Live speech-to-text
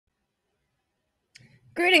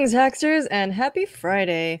Greetings, Hacksters, and happy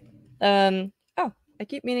Friday. Oh, I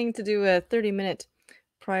keep meaning to do a 30-minute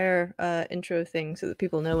prior intro thing so that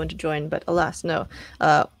people know when to join, but alas, no.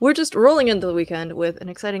 We're just rolling into the weekend with an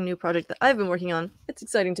exciting new project that I've been working on. It's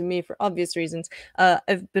exciting to me for obvious reasons.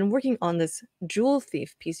 I've been working on this Joule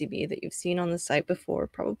Thief PCB that you've seen on the site before,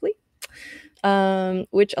 probably,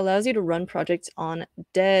 which allows you to run projects on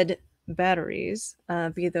dead batteries,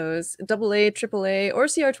 be those AA, AAA, or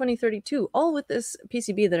CR2032, all with this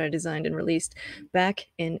PCB that I designed and released back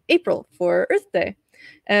in April for Earth Day.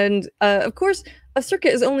 And of course, a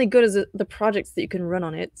circuit is only good as the projects that you can run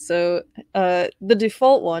on it. So the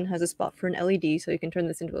default one has a spot for an LED, so you can turn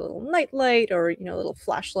this into a little night light or a little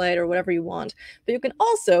flashlight or whatever you want. But you can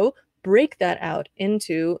also break that out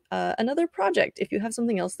into another project if you have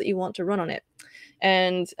something else that you want to run on it.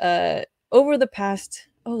 And over the past,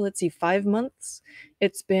 let's see, 5 months,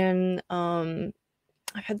 it's been, I've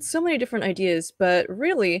had so many different ideas, but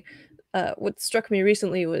really, what struck me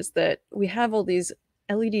recently was that we have all these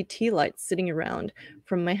LED tea lights sitting around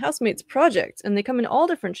from my housemate's project, and they come in all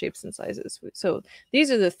different shapes and sizes. So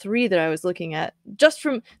these are the three that I was looking at. Just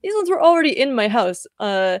from these ones were already in my house,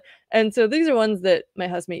 and so these are ones that my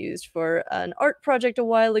housemate used for an art project a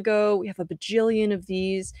while ago. We have a bajillion of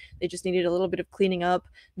these. They just needed a little bit of cleaning up.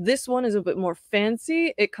 This one is a bit more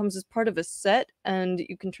fancy. It comes as part of a set, and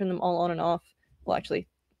you can turn them all on and off. Well, actually,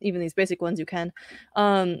 even these basic ones you can.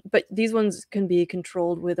 But these ones can be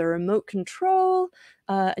controlled with a remote control,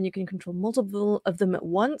 and you can control multiple of them at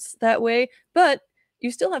once that way. But you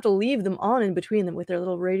still have to leave them on in between them with their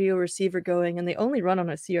little radio receiver going, and they only run on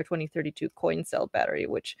a CR2032 coin cell battery,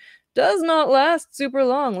 which does not last super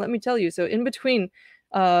long, let me tell you. So in between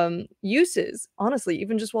uses, honestly,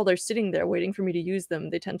 even just while they're sitting there waiting for me to use them,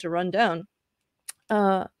 they tend to run down.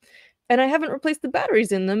 Uh, and I haven't replaced the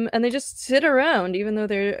batteries in them, and they just sit around, even though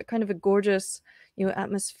they're kind of a gorgeous,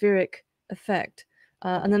 atmospheric effect.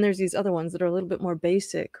 And then there's these other ones that are a little bit more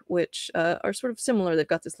basic, which are sort of similar. They've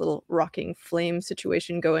got this little rocking flame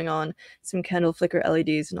situation going on, some candle flicker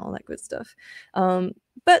LEDs, and all that good stuff.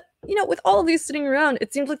 But with all of these sitting around,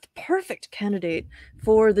 it seems like the perfect candidate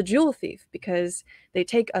for the Joule Thief because they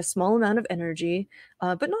take a small amount of energy,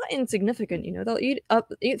 but not insignificant. They'll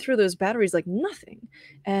eat through those batteries like nothing.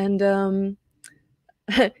 And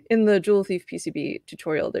in the Joule Thief PCB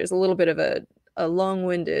tutorial, there's a little bit of a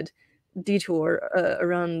long-winded detour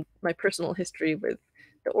around my personal history with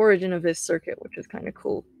the origin of this circuit, which is kind of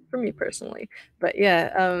cool for me personally. But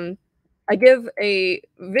yeah, I give a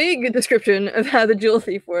vague description of how the Joule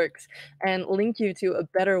Thief works and link you to a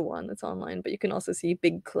better one that's online, but you can also see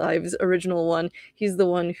Big Clive's original one. He's the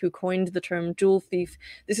one who coined the term Joule Thief.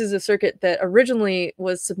 This is a circuit that originally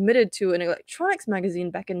was submitted to an electronics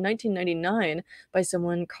magazine back in 1999 by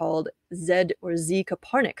someone called Zed or Z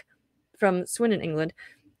Kaparnik from Swindon, England.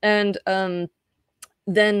 And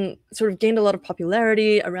then sort of gained a lot of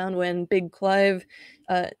popularity around when Big Clive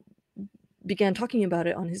began talking about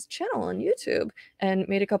it on his channel on YouTube and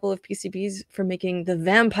made a couple of PCBs for making the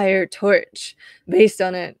Vampire Torch based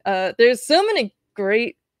on it. There's so many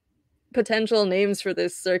great potential names for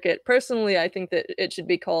this circuit. Personally, I think that it should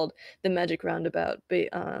be called the Magic Roundabout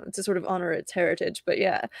to sort of honor its heritage. But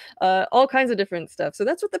yeah, all kinds of different stuff. So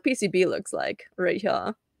that's what the PCB looks like right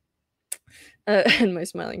here. And my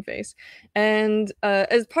smiling face. And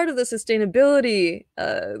as part of the sustainability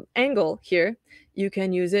angle here, you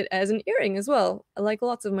can use it as an earring as well. Like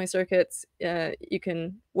lots of my circuits, you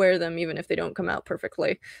can wear them even if they don't come out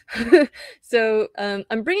perfectly. So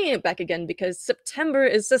I'm bringing it back again because September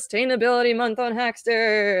is Sustainability Month on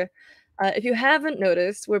Hackster. If you haven't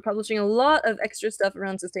noticed, we're publishing a lot of extra stuff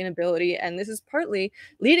around sustainability, and this is partly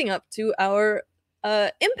leading up to our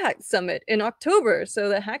Impact Summit in October. So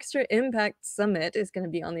the Hackster Impact Summit is going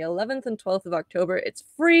to be on the 11th and 12th of October. It's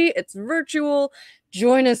free, it's virtual.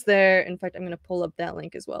 Join us there. In fact, I'm going to pull up that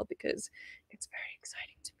link as well because it's very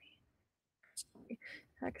exciting to me.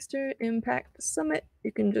 Hackster Impact Summit.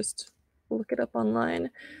 You can just look it up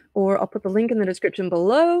online, or I'll put the link in the description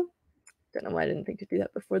below. Don't know why I didn't think to do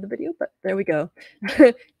that before the video, but there we go.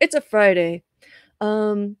 It's a Friday.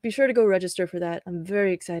 Be sure to go register for that. I'm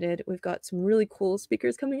very excited. We've got some really cool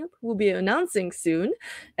speakers coming up we'll be announcing soon,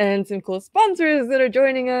 and some cool sponsors that are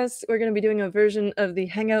joining us. We're going to be doing a version of the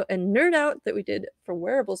Hangout and Nerd Out that we did for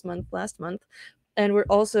Wearables Month last month. And we're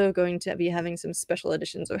also going to be having some special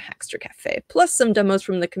editions of Hackster Cafe, plus some demos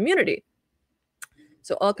from the community.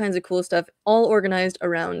 So all kinds of cool stuff, all organized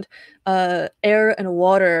around air and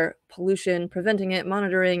water pollution, preventing it,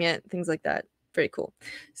 monitoring it, things like that. Very cool.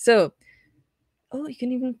 So, oh, you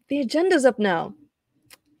can even, the agenda's up now.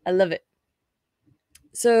 I love it.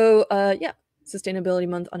 So, yeah, Sustainability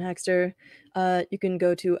Month on Hackster, you can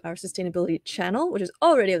go to our sustainability channel, which is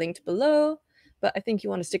already linked below. But I think you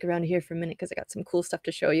want to stick around here for a minute because I got some cool stuff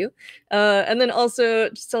to show you. And then also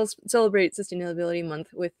just celebrate Sustainability Month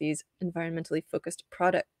with these environmentally focused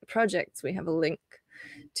projects. We have a link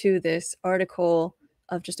to this article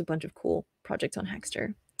of just a bunch of cool projects on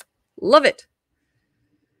Hackster. Love it!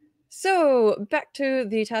 So back to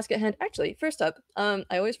the task at hand. Actually, first up, I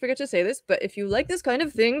always forget to say this, but if you like this kind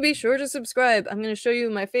of thing, be sure to subscribe. I'm going to show you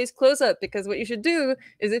my face close up because what you should do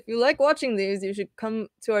is if you like watching these, you should come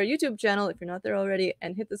to our YouTube channel if you're not there already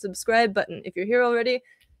and hit the subscribe button. If you're here already,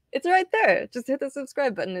 it's right there. Just hit the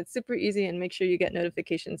subscribe button. It's super easy and make sure you get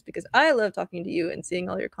notifications because I love talking to you and seeing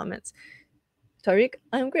all your comments. Tariq,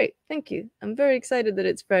 I'm great. Thank you. I'm very excited that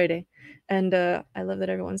it's Friday. And I love that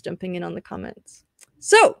everyone's jumping in on the comments.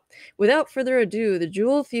 So, without further ado, the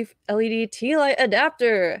Joule Thief LED tea light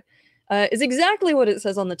adapter is exactly what it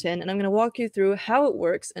says on the tin, and I'm going to walk you through how it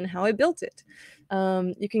works and how I built it.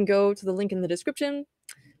 You can go to the link in the description.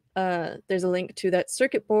 There's a link to that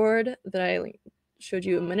circuit board that I showed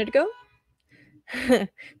you a minute ago.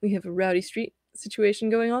 We have a rowdy street situation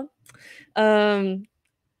going on.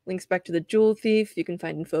 Links back to the Joule Thief. You can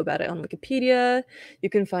find info about it on Wikipedia. You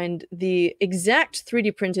can find the exact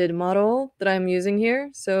 3D printed model that I'm using here.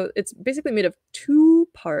 So it's basically made of 2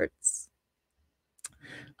 parts.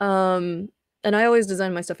 And I always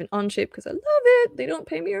design my stuff in Onshape because I love it. They don't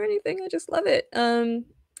pay me or anything. I just love it.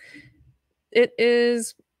 It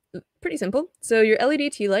is pretty simple. So your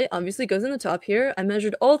LED tea light obviously goes in the top here. I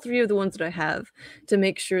measured all 3 of the ones that I have to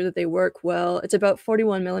make sure that they work well. It's about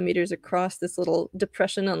 41 millimeters across this little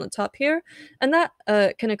depression on the top here. And that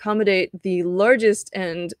can accommodate the largest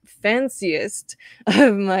and fanciest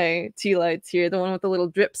of my tea lights here, the one with the little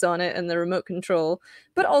drips on it and the remote control.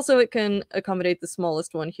 But also it can accommodate the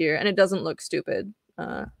smallest one here, and it doesn't look stupid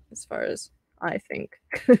as far as I think.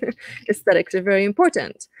 Aesthetics are very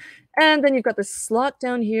important. And then you've got the slot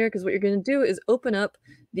down here because what you're going to do is open up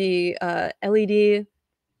the LED,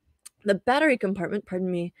 the battery compartment,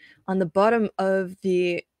 pardon me, on the bottom of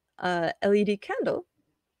the LED candle.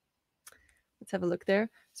 Let's have a look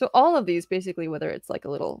there. So all of these, basically, whether it's like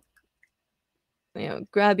a little,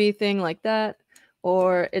 grabby thing like that,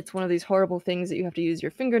 or it's one of these horrible things that you have to use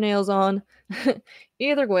your fingernails on.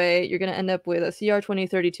 Either way, you're going to end up with a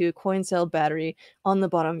CR2032 coin cell battery on the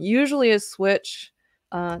bottom, usually a switch.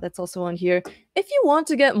 That's also on here. If you want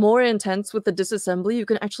to get more intense with the disassembly, you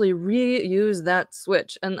can actually reuse that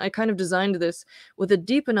switch. And I kind of designed this with a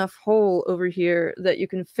deep enough hole over here that you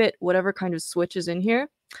can fit whatever kind of switch is in here.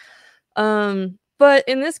 But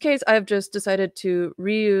in this case, I've just decided to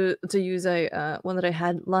use a one that I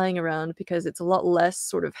had lying around because it's a lot less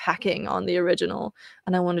sort of hacking on the original,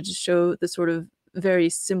 and I wanted to show the sort of very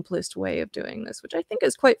simplest way of doing this, which I think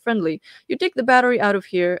is quite friendly. You take the battery out of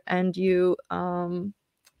here and you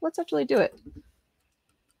let's actually do it.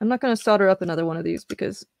 I'm not going to solder up another one of these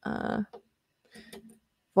because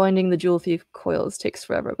finding the Joule Thief coils takes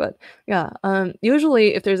forever. But yeah,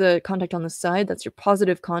 usually if there's a contact on the side, that's your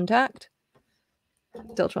positive contact.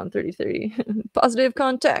 Deltron 3030 positive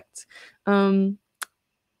contact.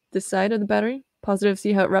 This side of the battery, positive.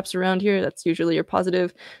 See how it wraps around here? That's usually your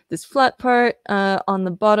positive. This flat part on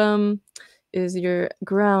the bottom is your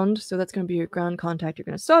ground, so that's going to be your ground contact. You're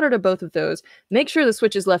going to solder to both of those. Make sure the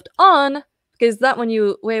switch is left on, because that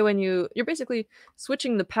you're basically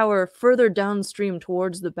switching the power further downstream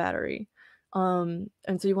towards the battery. And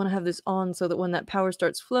so you want to have this on so that when that power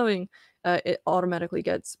starts flowing, it automatically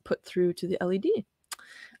gets put through to the LED.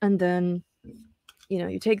 And then,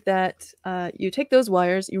 you take that, you take those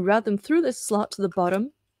wires, you route them through this slot to the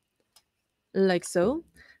bottom, like so.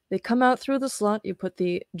 They come out through the slot. You put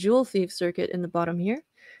the Joule Thief circuit in the bottom here.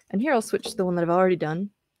 And here I'll switch to the one that I've already done.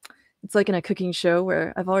 It's like in a cooking show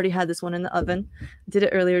where I've already had this one in the oven. I did it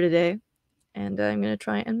earlier today. And I'm going to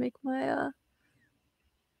try and make my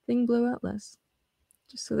thing blow out less,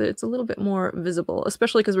 just so that it's a little bit more visible,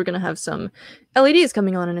 especially because we're going to have some LEDs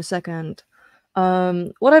coming on in a second.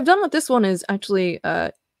 What I've done with this one is actually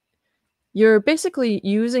you're basically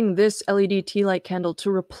using this LED tea light candle to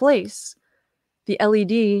replace the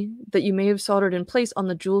LED that you may have soldered in place on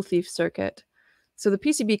the Joule Thief circuit. So the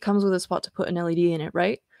PCB comes with a spot to put an LED in it,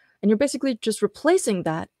 right? And you're basically just replacing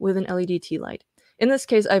that with an LED tea light. In this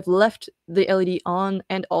case, I've left the LED on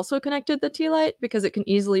and also connected the tea light because it can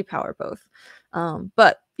easily power both.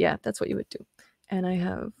 But yeah, that's what you would do. And I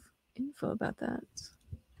have info about that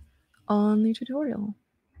on the tutorial.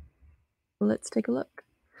 Let's take a look.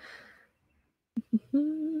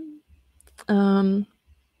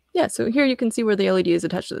 Yeah, so here you can see where the LED is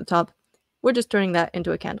attached to the top. We're just turning that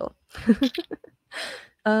into a candle.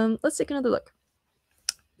 Let's take another look.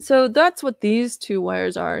 So that's what these two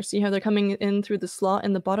wires are. See how they're coming in through the slot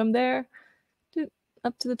in the bottom there?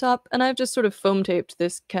 Up to the top. And I've just sort of foam taped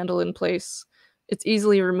this candle in place. It's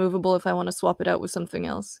easily removable if I want to swap it out with something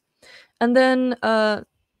else. And then the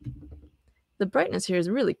brightness here is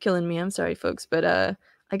really killing me. I'm sorry, folks, but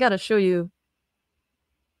I gotta show you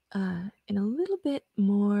in a little bit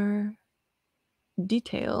more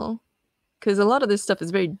detail, because a lot of this stuff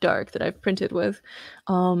is very dark that I've printed with,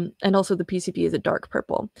 and also the PCB is a dark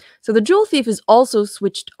purple. So the Joule Thief is also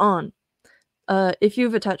switched on if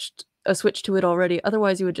you've attached a switch to it already.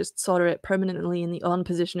 Otherwise, you would just solder it permanently in the on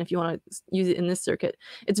position if you want to use it in this circuit.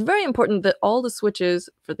 It's very important that all the switches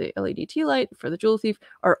for the LED tea light, for the Joule Thief,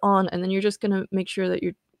 are on, and then you're just going to make sure that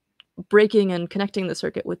you're breaking and connecting the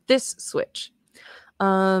circuit with this switch.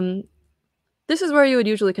 This is where you would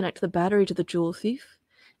usually connect the battery to the Joule Thief,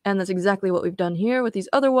 and that's exactly what we've done here with these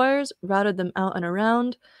other wires, routed them out and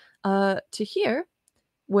around to here,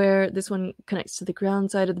 where this one connects to the ground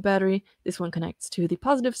side of the battery, this one connects to the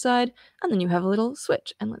positive side, and then you have a little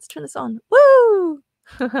switch. And let's turn this on. Woo!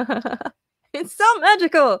 It's so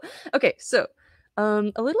magical! Okay, so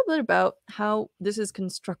a little bit about how this is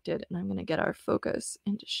constructed, and I'm going to get our focus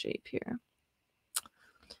into shape here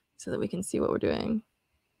so that we can see what we're doing.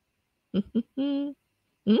 There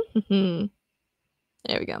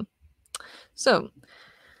we go. So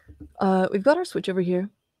we've got our switch over here,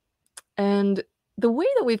 and the way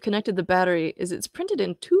that we've connected the battery is it's printed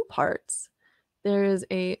in two parts. There is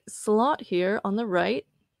a slot here on the right.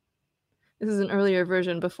 This is an earlier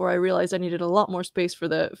version before I realized I needed a lot more space for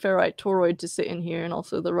the ferrite toroid to sit in here and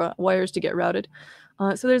also the wires to get routed.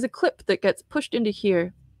 So there's a clip that gets pushed into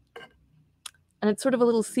here, and it's sort of a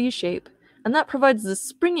little C shape, and that provides the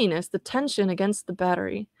springiness, the tension against the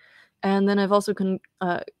battery. And then I've also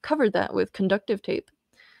covered that with conductive tape.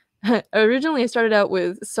 Originally, I started out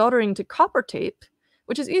with soldering to copper tape,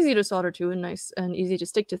 which is easy to solder to and nice and easy to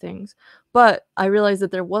stick to things. But I realized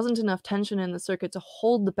that there wasn't enough tension in the circuit to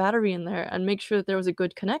hold the battery in there and make sure that there was a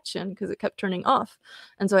good connection because it kept turning off.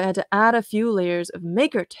 And so I had to add a few layers of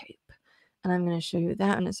maker tape. And I'm going to show you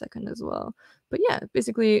that in a second as well. But yeah,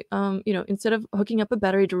 basically, instead of hooking up a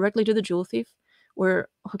battery directly to the Joule Thief, we're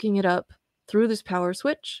hooking it up through this power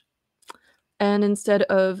switch. And instead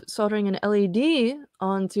of soldering an LED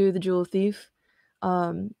onto the Joule Thief,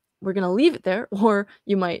 we're going to leave it there, or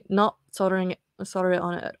you might not solder it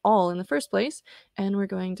on it at all in the first place, and we're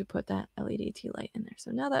going to put that LED tea light in there.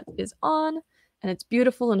 So now that is on, and it's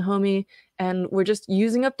beautiful and homey, and we're just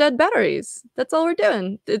using up dead batteries. That's all we're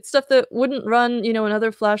doing. It's stuff that wouldn't run,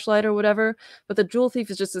 another flashlight or whatever, but the Joule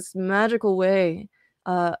Thief is just this magical way.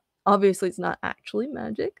 Obviously, it's not actually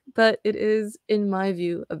magic, but it is, in my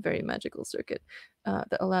view, a very magical circuit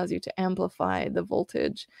that allows you to amplify the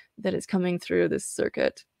voltage that is coming through this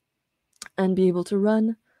circuit and be able to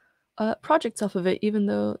run projects off of it, even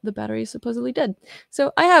though the battery is supposedly dead.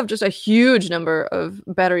 So I have just a huge number of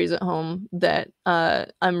batteries at home that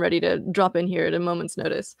I'm ready to drop in here at a moment's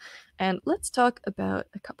notice. And let's talk about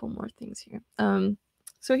a couple more things here.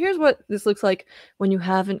 So here's what this looks like when you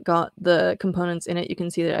haven't got the components in it. You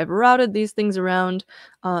can see that I've routed these things around.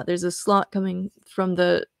 There's a slot coming from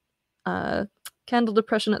the candle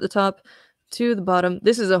depression at the top to the bottom.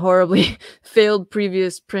 This is a horribly failed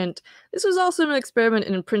previous print. This was also an experiment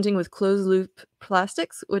in printing with closed-loop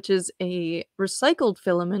plastics, which is a recycled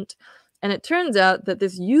filament. And it turns out that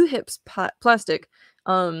this UHIPS plastic,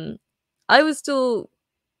 I was still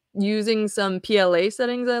using some PLA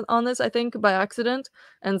settings on this, I think, by accident,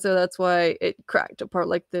 and so that's why it cracked apart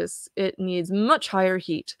like this. It needs much higher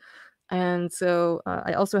heat, and so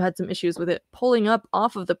I also had some issues with it pulling up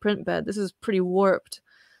off of the print bed. This is pretty warped,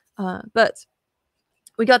 but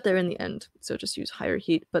we got there in the end, so just use higher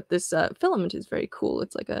heat. But this filament is very cool.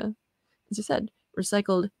 It's like a, as I said,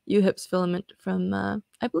 recycled UHIPS filament from,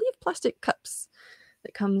 I believe, plastic cups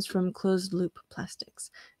that comes from closed loop plastics.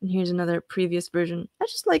 And here's another previous version. I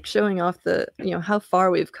just like showing off the, how far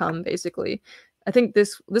we've come, basically. I think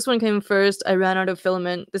this one came first. I ran out of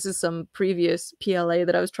filament. This is some previous PLA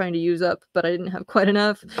that I was trying to use up, but I didn't have quite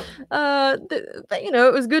enough.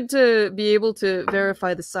 It was good to be able to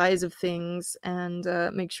verify the size of things and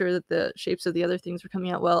make sure that the shapes of the other things were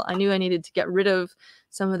coming out well. I knew I needed to get rid of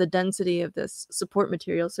some of the density of this support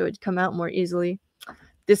material so it'd come out more easily.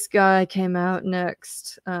 This guy came out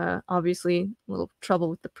next. Obviously, a little trouble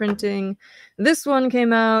with the printing. This one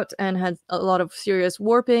came out and had a lot of serious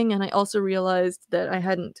warping, and I also realized that I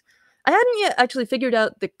hadn't yet actually figured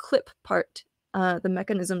out the clip part, the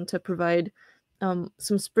mechanism to provide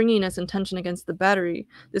some springiness and tension against the battery.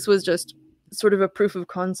 This was just sort of a proof of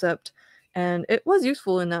concept, and it was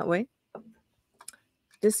useful in that way.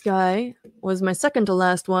 This guy was my second to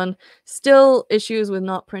last one. Still issues with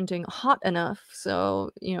not printing hot enough.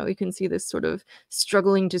 So, you can see this sort of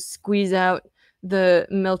struggling to squeeze out the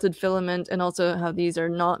melted filament, and also how these are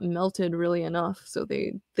not melted really enough, so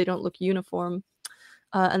they don't look uniform.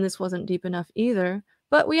 And this wasn't deep enough either.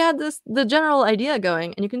 But we had the general idea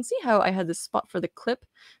going, and you can see how I had this spot for the clip,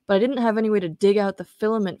 but I didn't have any way to dig out the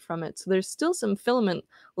filament from it. So there's still some filament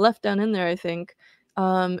left down in there, I think.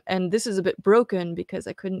 And this is a bit broken because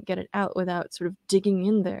I couldn't get it out without sort of digging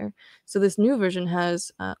in there. So this new version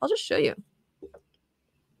has, I'll just show you.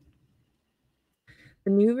 The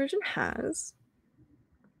new version has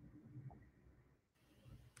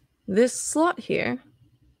this slot here,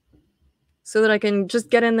 so that I can just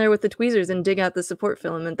get in there with the tweezers and dig out the support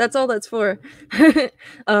filament. That's all that's for.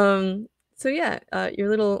 So yeah, your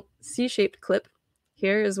little C-shaped clip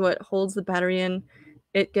here is what holds the battery in.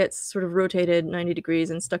 It gets sort of rotated 90 degrees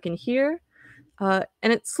and stuck in here. And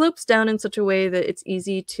it slopes down in such a way that it's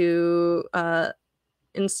easy to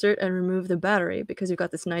insert and remove the battery because you've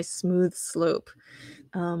got this nice smooth slope.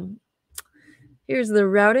 Here's the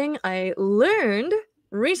routing. I learned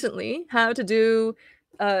recently how to do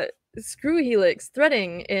screw helix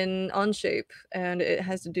threading in Onshape, and it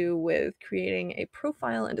has to do with creating a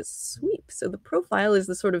profile and a sweep. So the profile is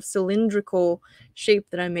the sort of cylindrical shape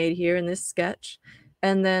that I made here in this sketch,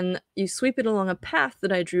 and then you sweep it along a path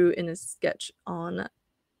that I drew in a sketch on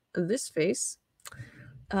this face.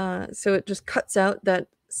 So it just cuts out that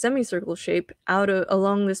semicircle shape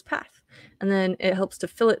along this path, and then it helps to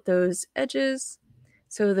fillet those edges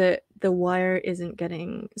so that the wire isn't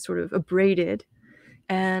getting sort of abraded.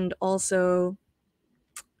 And also,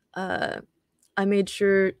 I made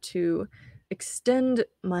sure to extend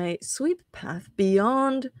my sweep path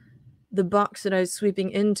beyond the box that I was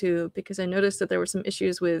sweeping into, because I noticed that there were some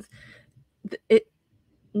issues with it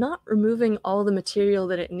not removing all the material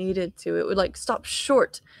that it needed to. It would like stop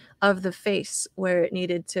short of the face where it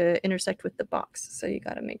needed to intersect with the box. So you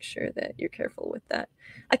got to make sure that you're careful with that.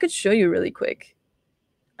 I could show you really quick,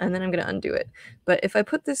 and then I'm going to undo it. But if I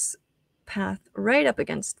put this path right up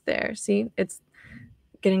against there, see, it's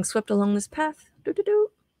getting swept along this path.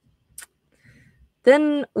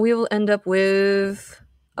 Then we will end up with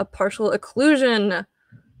a partial occlusion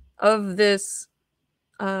of this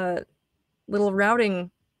little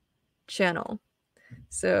routing channel.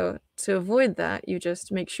 So to avoid that, you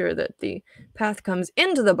just make sure that the path comes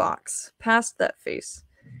into the box, past that face,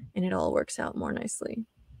 and it all works out more nicely.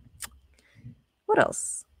 What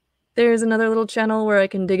else? There's another little channel where I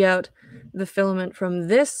can dig out the filament from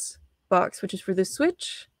this box, which is for the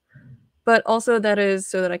switch, but also that is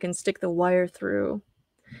so that I can stick the wire through.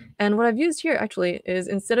 And what I've used here actually is,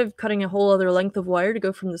 instead of cutting a whole other length of wire to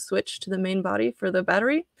go from the switch to the main body for the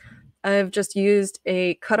battery, I've just used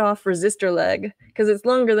a cut-off resistor leg, because it's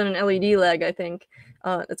longer than an LED leg, I think.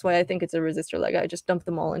 That's why I think it's a resistor leg. I just dumped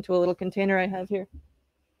them all into a little container I have here.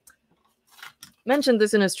 Mentioned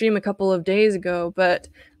this in a stream a couple of days ago, but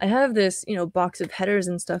I have this, box of headers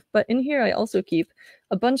and stuff, but in here I also keep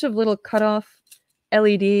a bunch of little cut-off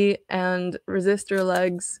LED and resistor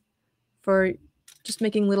legs for just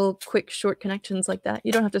making little quick short connections like that.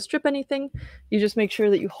 You don't have to strip anything. You just make sure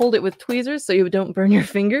that you hold it with tweezers so you don't burn your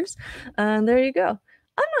fingers. And there you go.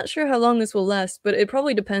 I'm not sure how long this will last, but it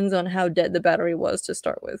probably depends on how dead the battery was to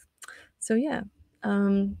start with. So yeah,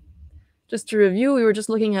 just to review, we were just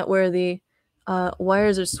looking at where the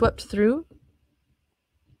wires are swept through.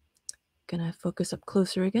 Gonna focus up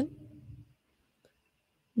closer again.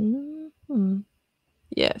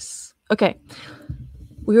 Yes. Okay.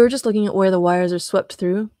 We were just looking at where the wires are swept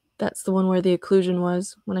through. That's the one where the occlusion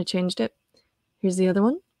was when I changed it. Here's the other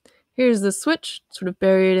one. Here's the switch, sort of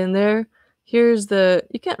buried in there. Here's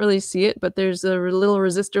you can't really see it, but there's a little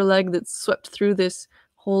resistor leg that's swept through this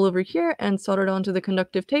hole over here and soldered onto the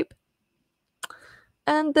conductive tape.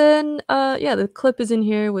 And then, yeah, the clip is in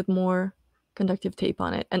here with more conductive tape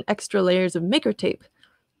on it and extra layers of maker tape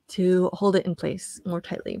to hold it in place more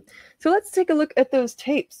tightly. So let's take a look at those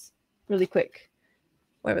tapes really quick.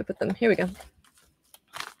 Where have I put them? Here we go.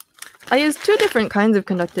 I used two different kinds of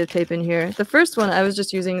conductive tape in here. The first one, I was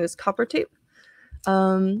just using this copper tape,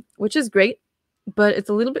 which is great, but it's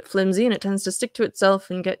a little bit flimsy and it tends to stick to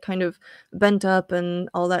itself and get kind of bent up and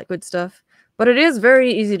all that good stuff. But it is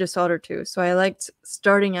very easy to solder to, so I liked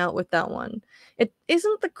starting out with that one. It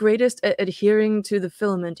isn't the greatest at adhering to the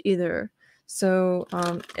filament either, so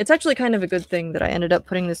it's actually kind of a good thing that I ended up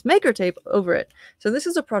putting this maker tape over it. So this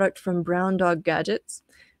is a product from Brown Dog Gadgets,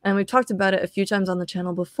 and we've talked about it a few times on the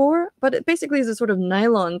channel before, but it basically is a sort of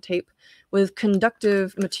nylon tape with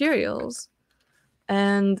conductive materials.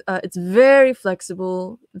 and it's very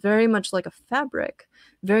flexible, very much like a fabric,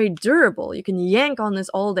 very durable. You can yank on this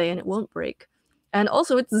all day and it won't break. And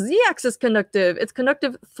also it's z-axis conductive. It's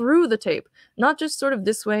conductive through the tape, not just sort of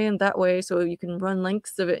this way and that way, so you can run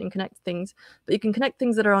lengths of it and connect things, but you can connect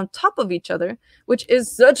things that are on top of each other, which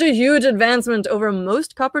is such a huge advancement over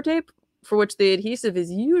most copper tape, for which the adhesive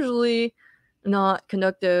is usually not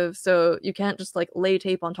conductive, so you can't just like lay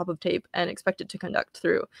tape on top of tape and expect it to conduct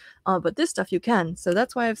through. But this stuff you can, so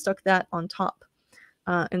that's why I've stuck that on top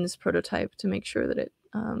in this prototype to make sure that it,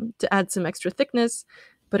 to add some extra thickness,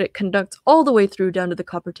 but it conducts all the way through down to the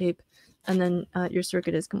copper tape, and then your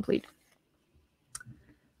circuit is complete.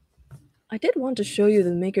 I did want to show you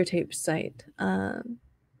the MakerTape site.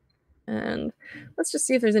 And let's just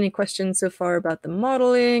see if there's any questions so far about the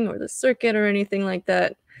modeling or the circuit or anything like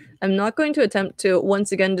that. I'm not going to attempt to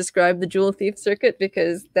once again describe the Joule Thief circuit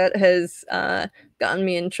because that has gotten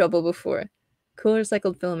me in trouble before. Cool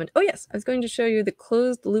recycled filament. Oh yes, I was going to show you the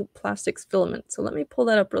closed loop plastics filament. So let me pull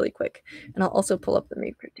that up really quick, and I'll also pull up the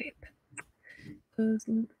MakerTape. Closed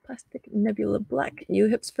loop plastic nebula black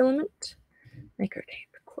U-hips filament.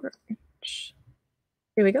 MakerTape, 1/4 inch.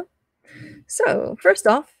 Here we go. So first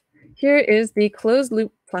off, here is the closed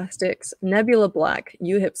loop plastics nebula black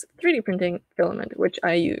U-hips 3D printing filament, which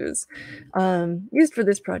I used for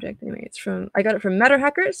this project. Anyway, I got it from Matter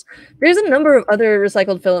Hackers. There's a number of other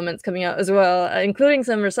recycled filaments coming out as well, including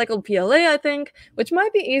some recycled PLA, I think, which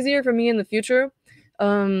might be easier for me in the future.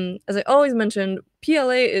 As I always mentioned,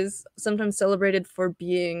 PLA is sometimes celebrated for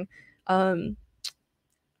being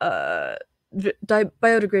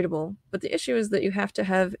biodegradable, but the issue is that you have to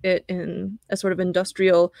have it in a sort of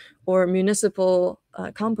industrial or municipal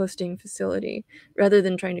composting facility rather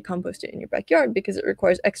than trying to compost it in your backyard, because it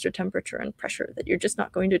requires extra temperature and pressure that you're just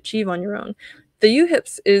not going to achieve on your own. The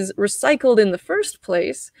U-hips is recycled in the first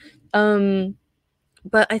place,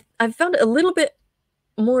 but I've found it a little bit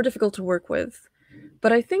more difficult to work with.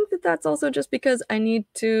 But I think that that's also just because I need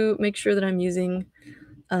to make sure that I'm using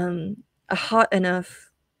a hot enough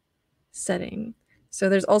setting. So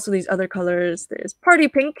there's also these other colors. There's Party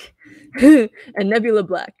Pink and Nebula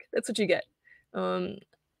Black. That's what you get. My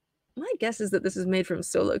guess is that this is made from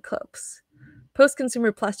Solo cups.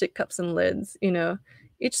 Post-consumer plastic cups and lids, you know.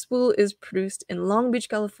 Each spool is produced in Long Beach,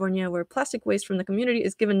 California, where plastic waste from the community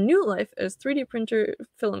is given new life as 3D printer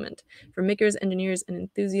filament for makers, engineers, and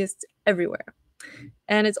enthusiasts everywhere.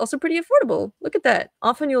 And it's also pretty affordable. Look at that.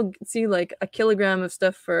 Often you'll see like a kilogram of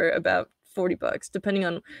stuff for about $40, depending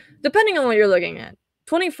on what you're looking at.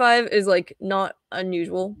 25 is like not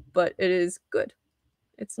unusual, but it is good.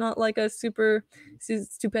 It's not like a super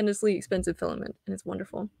stupendously expensive filament, and it's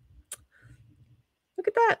wonderful. Look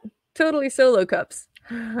at that. Totally Solo cups.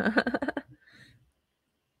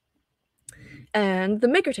 And the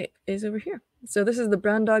MakerTape is over here. So this is the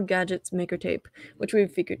Brown Dog Gadgets MakerTape, which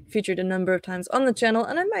we've featured a number of times on the channel,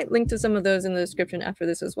 and I might link to some of those in the description after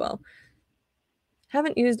this as well.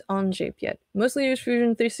 Haven't used Onshape yet. Mostly used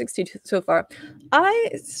Fusion 360 so far.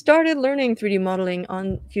 I started learning 3D modeling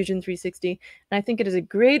on Fusion 360, and I think it is a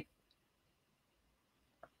great,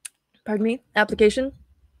 application.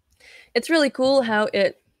 It's really cool how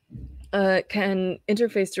it can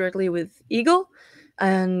interface directly with Eagle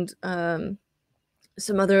and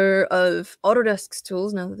some other of Autodesk's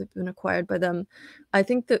tools now that they've been acquired by them. I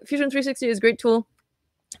think that Fusion 360 is a great tool,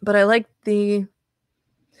 but I like the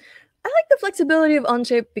flexibility of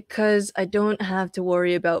Onshape because I don't have to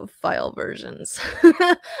worry about file versions.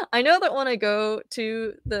 I know that when I go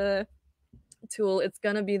to the tool, it's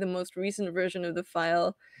gonna be the most recent version of the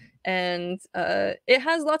file, and it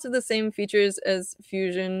has lots of the same features as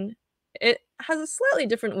Fusion. It has a slightly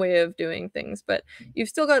different way of doing things, but you've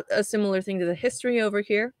still got a similar thing to the history over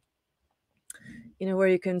here, you know, where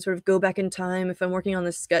you can sort of go back in time. If I'm working on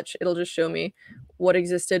this sketch, it'll just show me what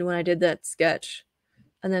existed when I did that sketch.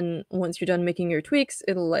 And then once you're done making your tweaks,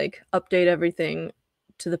 it'll like update everything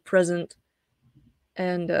to the present.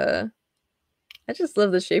 And I just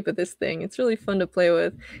love the shape of this thing. It's really fun to play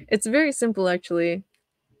with. It's very simple, actually.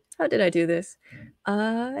 How did I do this?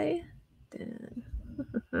 I did.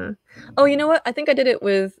 Oh, you know what? I think I did it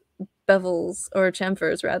with bevels, or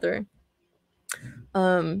chamfers, rather.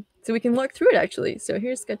 So we can walk through it, actually. So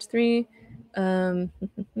here's sketch 3.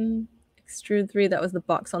 Extrude 3, that was the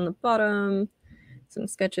box on the bottom. Some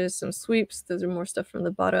sketches, some sweeps. Those are more stuff from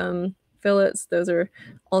the bottom. Fillets, those are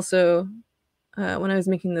also when I was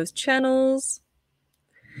making those channels.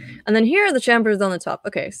 And then here are the chamfers on the top.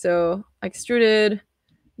 Okay, so I extruded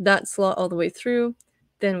that slot all the way through.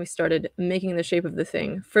 Then we started making the shape of the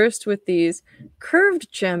thing. First with these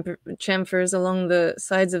curved chamfers along the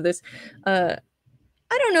sides of this.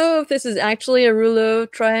 I don't know if this is actually a rouleau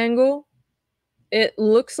triangle. It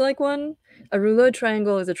looks like one. A rouleau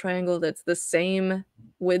triangle is a triangle that's the same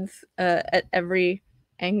width at every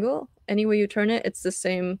angle. Any way you turn it, it's the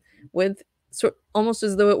same width, almost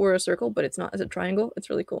as though it were a circle, but it's not as a triangle. It's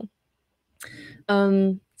really cool.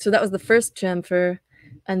 So that was the first chamfer,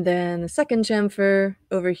 and then the second chamfer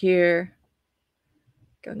over here,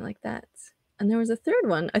 going like that. And there was a third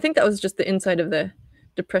one. I think that was just the inside of the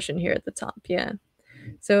depression here at the top. Yeah.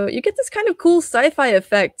 So you get this kind of cool sci-fi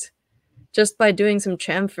effect just by doing some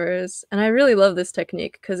chamfers, and I really love this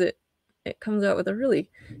technique because it comes out with a really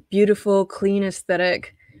beautiful, clean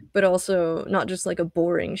aesthetic, but also not just like a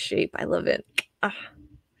boring shape. I love it. Ah,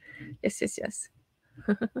 yes, yes, yes.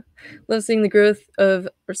 Love seeing the growth of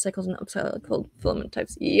recycled and upcycled filament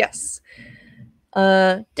types. Yes.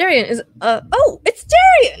 Darian is oh, it's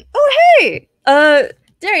Darian. Oh, hey.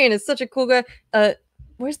 Darian is such a cool guy.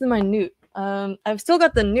 Where's my newt? I've still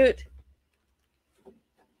got the newt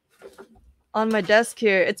on my desk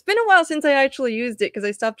here. It's been a while since I actually used it because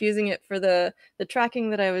I stopped using it for the tracking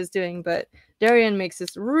that I was doing, but Darian makes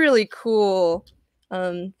this really cool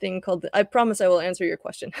thing called I promise I will answer your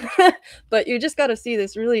question. But you just got to see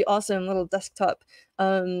this really awesome little desktop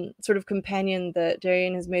sort of companion that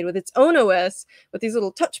Darian has made with its own OS, with these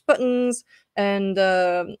little touch buttons and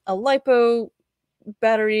a LiPo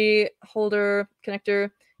battery holder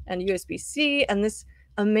connector and USB-C, and this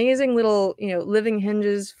amazing little, living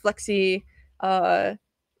hinges flexi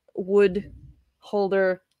wood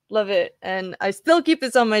holder. Love it. And I still keep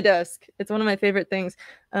this on my desk. It's one of my favorite things,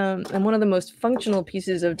 and one of the most functional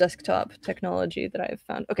pieces of desktop technology that I've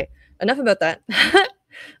found. Okay, enough about that.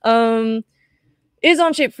 Is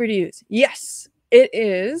Onshape free to use? Yes, it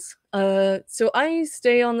is. So I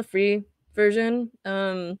stay on the free version.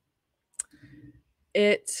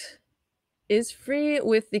 It is free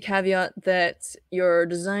with the caveat that your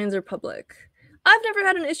designs are public. I've never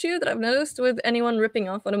had an issue that I've noticed with anyone ripping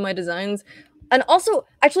off one of my designs. And also,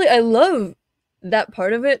 actually, I love that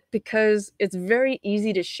part of it because it's very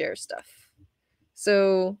easy to share stuff.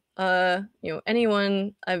 So,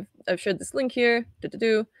 anyone, I've shared this link here,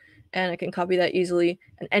 and I can copy that easily,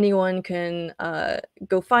 and anyone can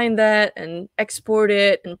go find that and export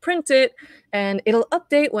it and print it, and it'll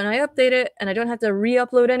update when I update it, and I don't have to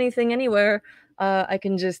re-upload anything anywhere. I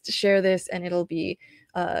can just share this, and it'll be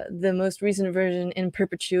the most recent version in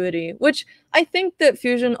perpetuity, which I think that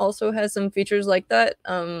Fusion also has some features like that.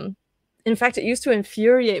 In fact, it used to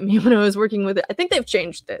infuriate me when I was working with it. I think they've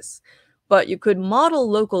changed this, but you could model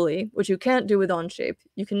locally, which you can't do with Onshape.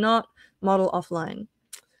 You cannot model offline.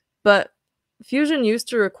 But Fusion used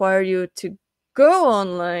to require you to go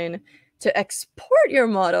online to export your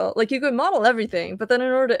model. Like, you could model everything, but then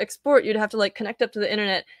in order to export, you'd have to like connect up to the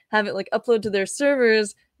internet, have it like upload to their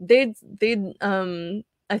servers. They'd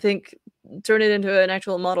I think turn it into an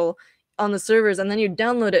actual model on the servers, and then you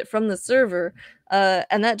download it from the server,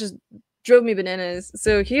 and that just drove me bananas.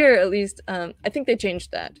 So here, at least, I think they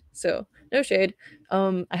changed that. So no shade.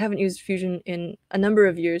 I haven't used Fusion in a number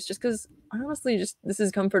of years just because honestly, just this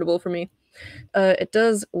is comfortable for me. It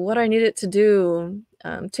does what I need it to do.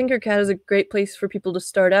 Tinkercad is a great place for people to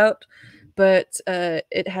start out, but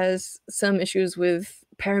it has some issues with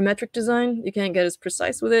parametric design. You can't get as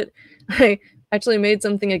precise with it. I actually made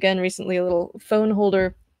something again recently, a little phone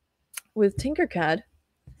holder with Tinkercad.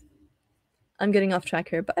 I'm getting off track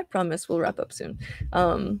here, but I promise we'll wrap up soon.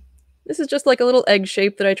 This is just like a little egg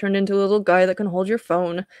shape that I turned into a little guy that can hold your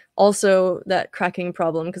phone. Also, that cracking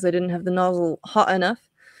problem because I didn't have the nozzle hot enough.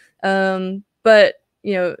 But,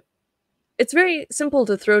 it's very simple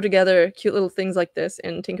to throw together cute little things like this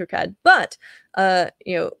in Tinkercad. But,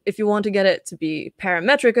 if you want to get it to be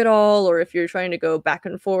parametric at all, or if you're trying to go back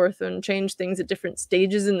and forth and change things at different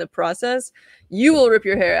stages in the process, you will rip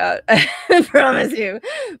your hair out. I promise you.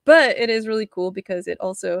 But it is really cool because it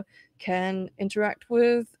also can interact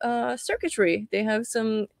with circuitry. They have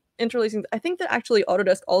some interlacing. I think that actually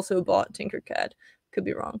Autodesk also bought Tinkercad. Could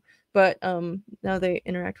be wrong. But now they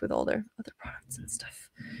interact with all their other products and stuff.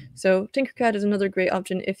 So Tinkercad is another great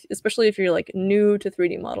option, especially if you're like new to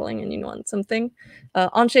 3D modeling and you want something.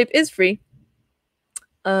 Onshape is free.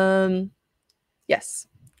 Yes.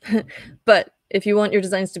 But if you want your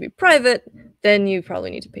designs to be private, then you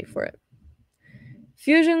probably need to pay for it.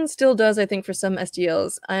 Fusion still does, I think, for some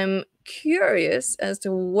SDLs. I'm curious as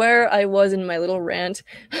to where I was in my little rant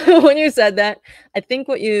when you said that. I think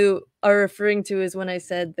what you are referring to is when I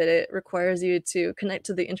said that it requires you to connect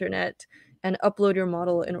to the internet and upload your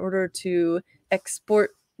model in order to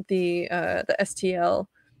export the STL.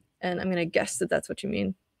 And I'm going to guess that that's what you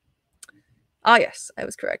mean. Ah, yes, I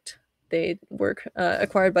was correct. they were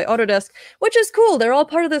acquired by Autodesk, which is cool. They're all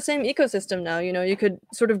part of the same ecosystem now. You know, you could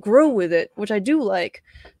sort of grow with it, which I do like.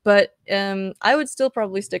 But I would still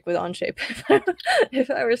probably stick with Onshape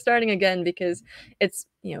if I were starting again, because it's,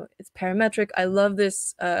 you know, it's parametric. I love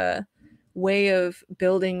this way of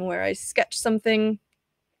building where I sketch something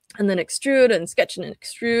and then extrude and sketch and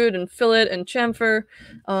extrude and fillet and chamfer.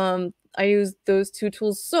 I use those two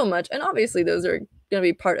tools so much, and obviously those are going to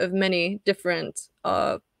be part of many different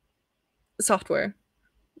software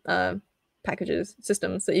packages,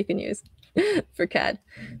 systems that you can use for CAD.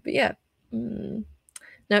 But yeah.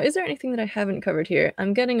 Now, is there anything that I haven't covered here?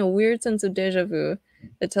 I'm getting a weird sense of deja vu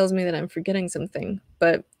that tells me that I'm forgetting something.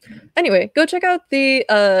 But anyway, go check out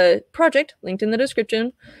the project linked in the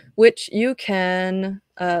description, which you can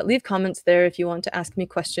leave comments there if you want to ask me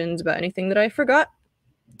questions about anything that I forgot.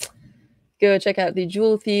 Go check out the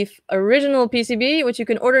Joule Thief original PCB, which you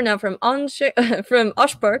can order now from from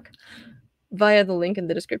Oshpark via the link in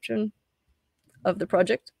the description of the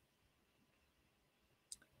project.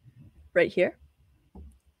 Right here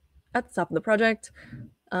at the top of the project.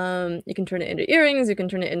 You can turn it into earrings, you can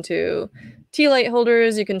turn it into tea light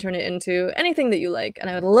holders, you can turn it into anything that you like, and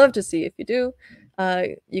I would love to see if you do.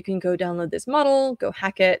 You can go download this model, go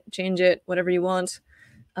hack it, change it, whatever you want.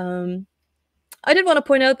 I did want to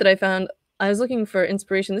point out that I was looking for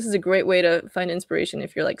inspiration. This is a great way to find inspiration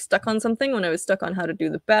if you're like stuck on something. When I was stuck on how to do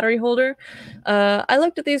the battery holder, I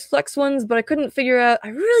looked at these flex ones, but I couldn't figure out. I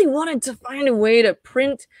really wanted to find a way to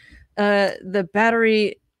print the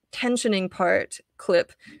battery tensioning part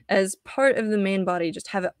clip as part of the main body, just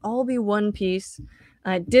have it all be one piece.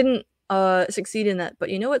 I didn't succeed in that, but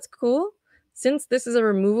you know what's cool? Since this is a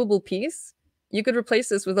removable piece, you could replace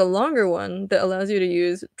this with a longer one that allows you to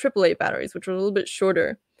use AAA batteries, which are a little bit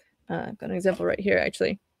shorter. I've got an example right here,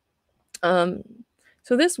 actually. So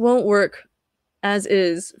this won't work as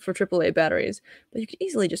is for AAA batteries, but you could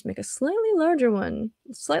easily just make a slightly larger one,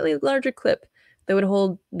 slightly larger clip that would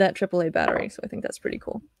hold that AAA battery. So I think that's pretty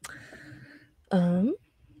cool.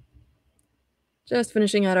 Just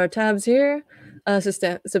finishing out our tabs here.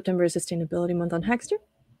 September is Sustainability Month on Hackster.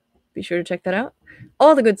 Be sure to check that out.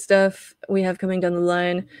 All the good stuff we have coming down the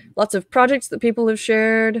line. Lots of projects that people have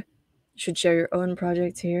shared. You should share your own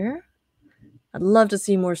projects here. I'd love to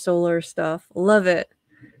see more solar stuff. Love it.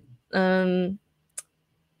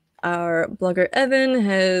 Our blogger Evan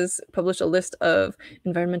has published a list of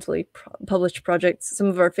environmentally published projects, some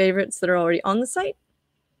of our favorites that are already on the site.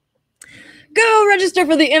 Go register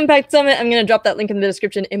for the Impact Summit. I'm going to drop that link in the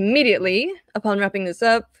description immediately upon wrapping this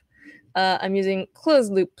up. I'm using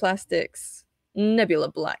closed loop plastics,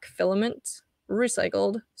 Nebula black filament,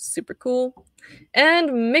 recycled, super cool,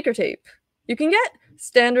 and maker tape. You can get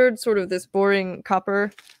standard sort of this boring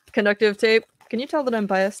copper conductive tape. Can you tell that I'm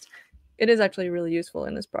biased? It is actually really useful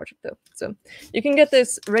in this project though. So you can get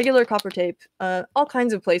this regular copper tape all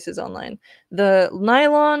kinds of places online. The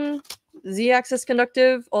nylon Z-axis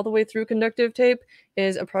conductive all the way through conductive tape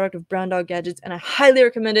is a product of Brown Dog Gadgets, and I highly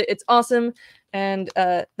recommend it. It's awesome, and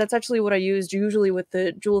that's actually what I used usually with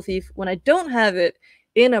the Joule Thief. When I don't have it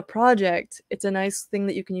in a project, it's a nice thing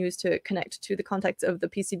that you can use to connect to the contacts of the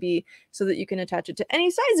PCB so that you can attach it to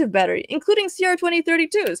any size of battery, including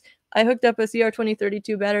CR2032s. I hooked up a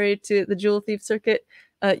CR2032 battery to the Joule Thief circuit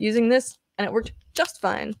using this, and it worked just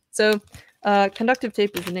fine. So conductive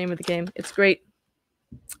tape is the name of the game. It's great.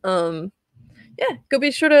 Yeah, go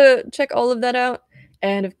be sure to check all of that out.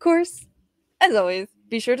 And of course, as always,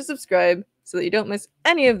 be sure to subscribe so that you don't miss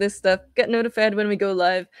any of this stuff. Get notified when we go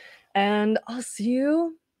live. And I'll see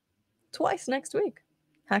you twice next week.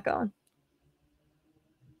 Hack on.